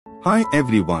Hi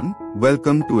everyone,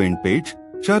 welcome to Indpage,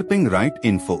 Chirping Right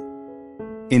Info.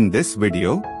 In this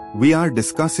video, we are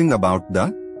discussing about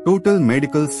the total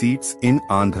medical seats in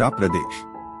Andhra Pradesh.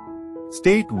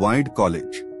 Statewide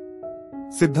College.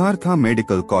 Siddhartha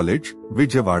Medical College,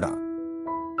 Vijayawada.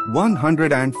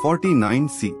 149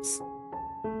 seats.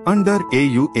 Under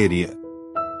AU area.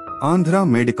 Andhra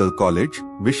Medical College,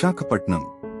 Visakhapatnam.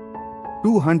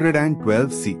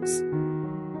 212 seats.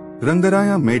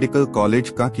 Rangaraya Medical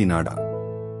College, Kakinada.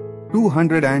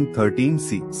 213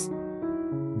 seats.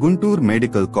 Guntur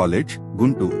Medical College,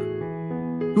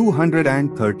 Guntur.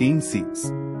 213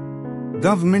 seats.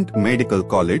 Government Medical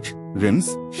College, RIMS,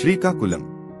 Srikakulam.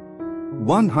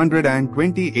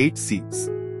 128 seats.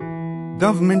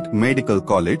 Government Medical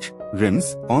College,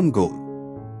 RIMS, Ongole.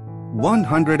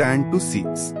 102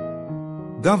 seats.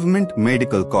 Government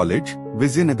Medical College,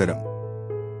 Vizianagaram.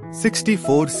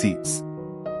 64 seats.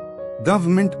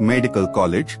 Government Medical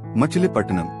College,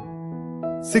 Machilipatnam.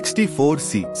 64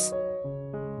 seats.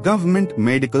 Government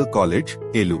Medical College,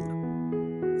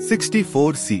 eluru.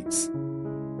 64 seats.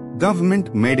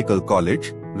 Government Medical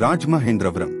College,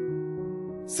 Rajamahendravaram.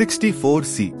 64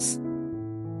 seats.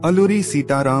 Alluri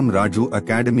Sitaram Raju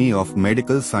Academy of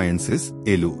Medical Sciences,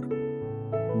 eluru.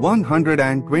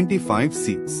 125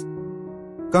 seats.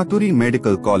 Katuri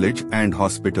Medical College and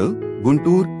Hospital,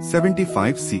 Guntur,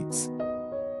 75 seats.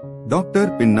 Dr.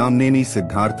 Pinnamaneni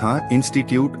Siddhartha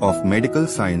Institute of Medical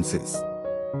Sciences.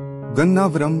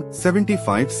 Gannavaram,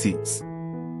 75 seats.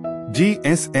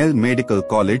 GSL Medical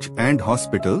College and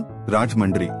Hospital,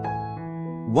 Rajahmundry.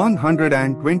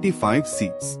 125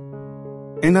 seats.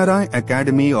 NRI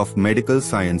Academy of Medical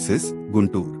Sciences,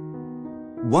 Guntur.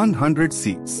 100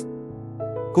 seats.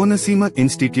 Konaseema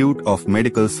Institute of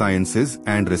Medical Sciences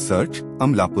and Research,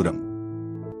 Amlapuram.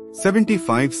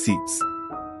 75 seats.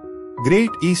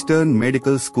 Great Eastern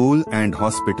Medical School and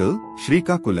Hospital,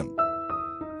 Srikakulam.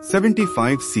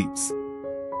 75 seats.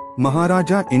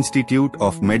 Maharaja Institute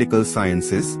of Medical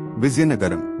Sciences,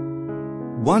 Vizianagaram.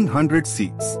 100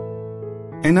 seats.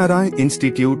 NRI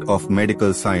Institute of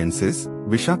Medical Sciences,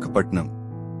 Visakhapatnam.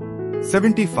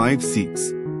 75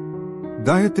 seats.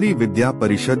 Gayatri Vidya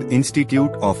Parishad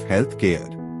Institute of Healthcare,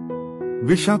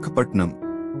 Visakhapatnam.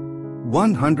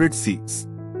 100 seats.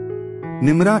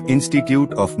 Nimra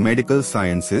Institute of Medical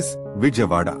Sciences,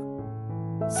 Vijayawada.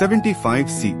 75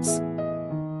 seats.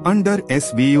 Under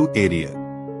SVU area.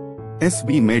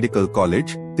 SV Medical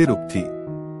College, Tirupati.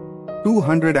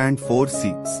 204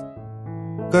 seats.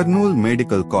 Kurnool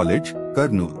Medical College,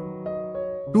 Kurnool.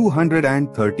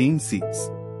 213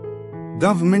 seats.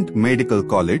 Government Medical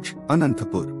College,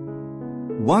 Anantapur.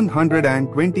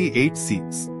 128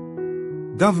 seats.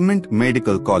 Government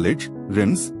Medical College,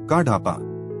 RIMS, Kadapa.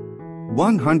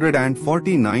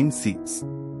 149 seats.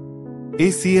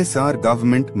 ACSR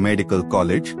Government Medical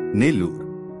College, Nellore.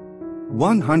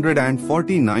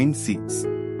 149 seats.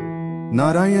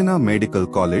 Narayana Medical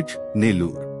College,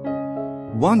 Nellore.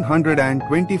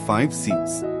 125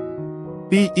 seats.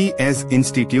 PES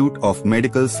Institute of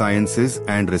Medical Sciences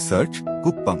and Research,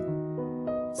 Kuppam.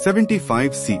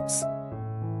 75 seats.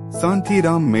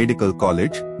 Santhiram Medical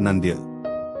College, Nandyal.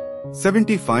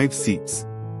 75 seats.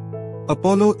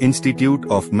 Apollo Institute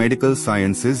of Medical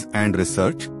Sciences and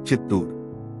Research, Chittoor.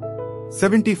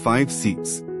 75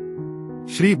 seats.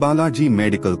 Shri Balaji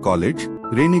Medical College,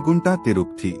 Renigunta,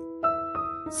 Tirupati.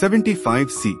 75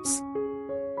 seats.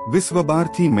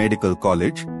 Viswabharti Medical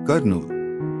College, Kurnool.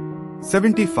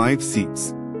 75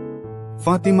 seats.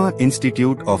 Fatima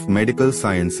Institute of Medical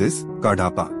Sciences,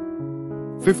 Kadapa.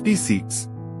 50 seats.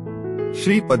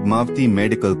 Shri Padmavati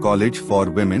Medical College for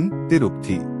Women,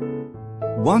 Tirupati.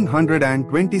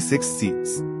 126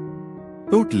 seats.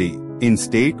 Totally, in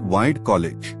statewide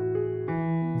college,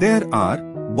 there are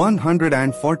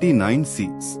 149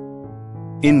 seats.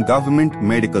 In government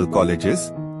medical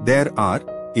colleges, there are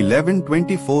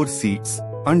 1124 seats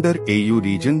under AU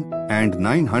region and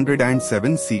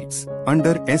 907 seats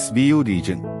under SVU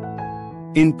region.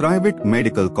 In private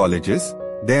medical colleges,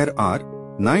 there are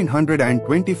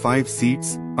 925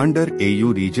 seats under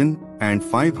AU region and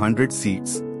 500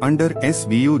 seats under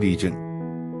SVU region.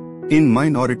 In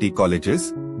minority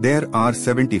colleges, there are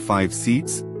 75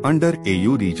 seats under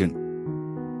AU region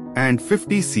and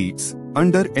 50 seats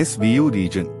under SVU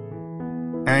region.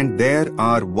 And there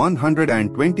are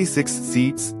 126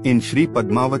 seats in Shri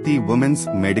Padmavati Women's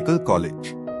Medical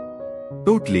College.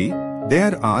 Totally,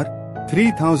 there are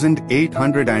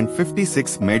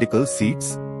 3,856 medical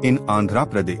seats in Andhra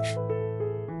Pradesh.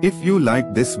 If you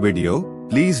like this video,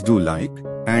 please do like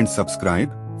and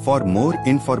subscribe for more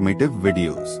informative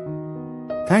videos.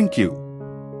 Thank you.